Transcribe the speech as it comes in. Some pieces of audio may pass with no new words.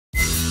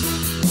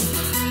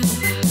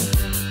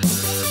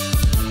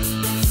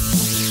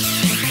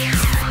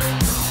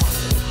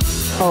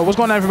What's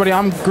going on, everybody?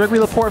 I'm Gregory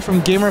Laporte from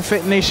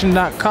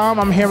GamerFitnation.com.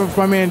 I'm here with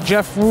my man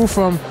Jeff Wu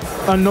from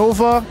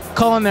Anova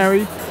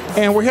Culinary,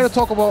 and we're here to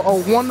talk about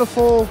a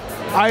wonderful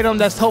item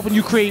that's helping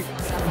you create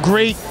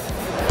great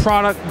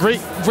product,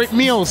 great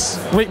meals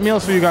for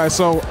you guys.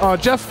 So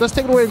Jeff, let's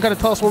take it away and kind of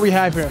tell us what we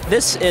have here.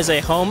 This is a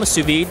home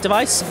sous vide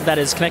device that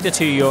is connected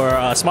to your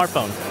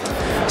smartphone.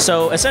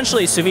 So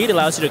essentially, sous vide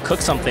allows you to cook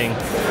something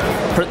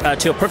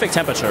to a perfect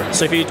temperature.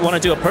 So if you want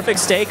to do a perfect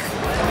steak,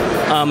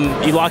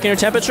 you lock in your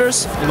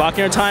temperatures, you lock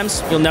in your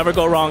times, you'll never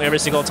go wrong every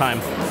single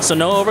time. So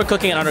no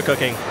overcooking and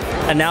undercooking.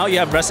 And now you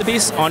have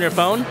recipes on your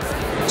phone.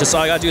 Just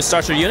all you gotta do is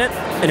start your unit,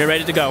 and you're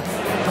ready to go.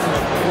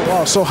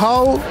 Wow. So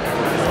how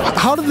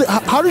did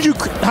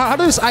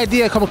this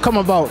idea come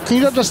about? Can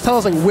you just tell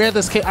us like where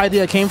this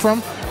idea came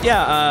from?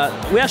 Yeah,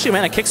 we actually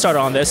ran a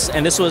Kickstarter on this,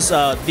 and this was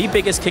the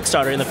biggest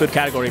Kickstarter in the food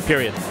category,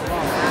 period.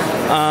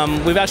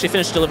 We've actually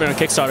finished delivering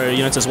Kickstarter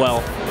units as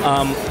well.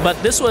 But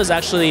this was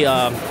actually,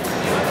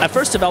 I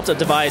first developed a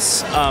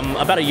device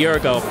about a year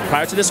ago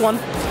prior to this one,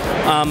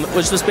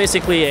 which was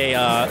basically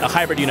a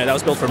hybrid unit that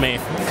was built for me.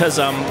 Because,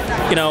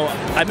 you know,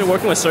 I've been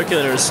working with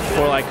circulators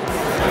for like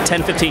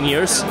 10, 15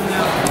 years.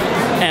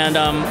 And,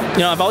 you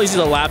know, I've always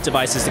used the lab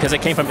devices because they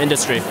came from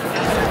industry.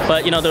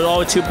 But, you know, they're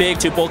always too big,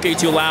 too bulky,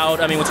 too loud.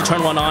 I mean, once you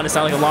turn one on, it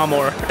sounds like a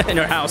lawnmower in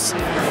your house.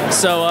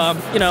 So,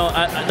 you know,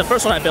 the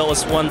first one I built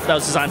was one that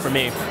was designed for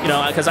me, you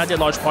know, because I did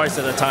large parties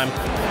at the time.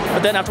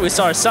 But then after we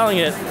started selling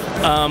it,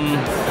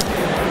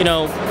 you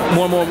know,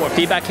 more and more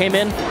feedback came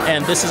in,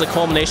 and this is a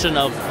culmination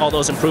of all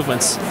those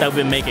improvements that we've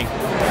been making.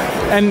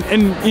 And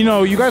you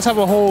know, you guys have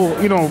a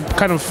whole, you know,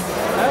 kind of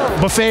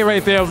buffet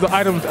right there of the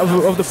items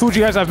of the food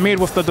you guys have made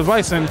with the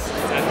device, and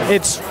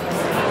it's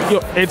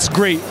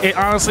great.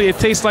 Honestly, it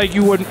tastes like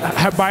you would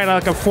have buy it at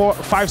like a 4- or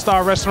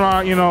 5-star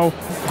restaurant. You know,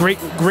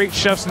 great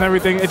chefs and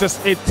everything. It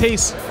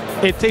tastes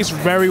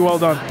very well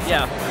done.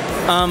 Yeah.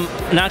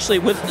 And actually,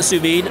 with the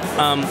sous vide,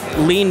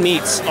 lean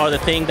meats are the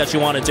thing that you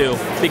want to do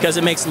because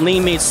it makes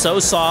lean meats so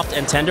soft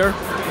and tender.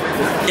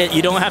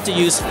 You don't have to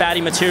use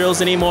fatty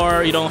materials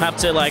anymore. You don't have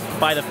to like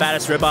buy the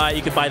fattest ribeye.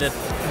 You could buy the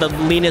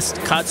leanest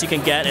cuts you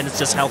can get, and it's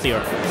just healthier.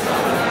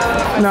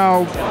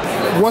 Now,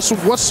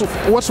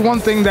 what's one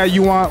thing that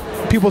you want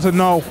people to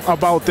know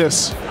about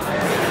this?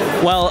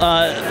 Well,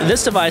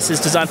 this device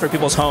is designed for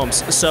people's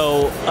homes,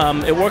 so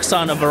it works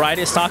on a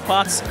variety of stock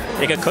pots.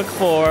 It can cook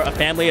for a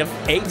family of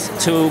 8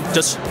 to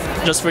just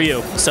for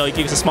you. So you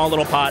can use a small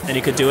little pot and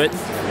you could do it.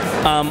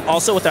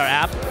 Also with our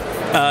app,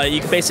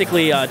 you can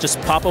basically just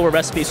pop over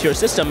recipes to your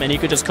system and you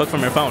could just cook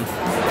from your phone.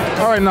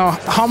 All right, now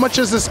how much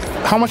is this?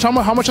 How much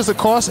does it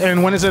cost,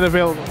 and when is it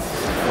available?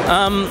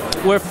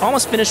 We're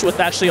almost finished with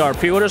actually our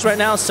pre-orders right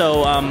now,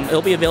 so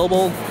it'll be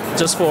available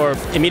just for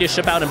immediate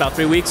ship out in about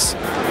 3 weeks.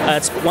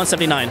 It's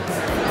 $179.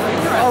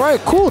 All right,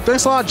 cool.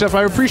 Thanks a lot, Jeff.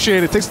 I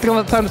appreciate it. Thanks for taking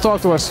the time to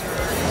talk to us.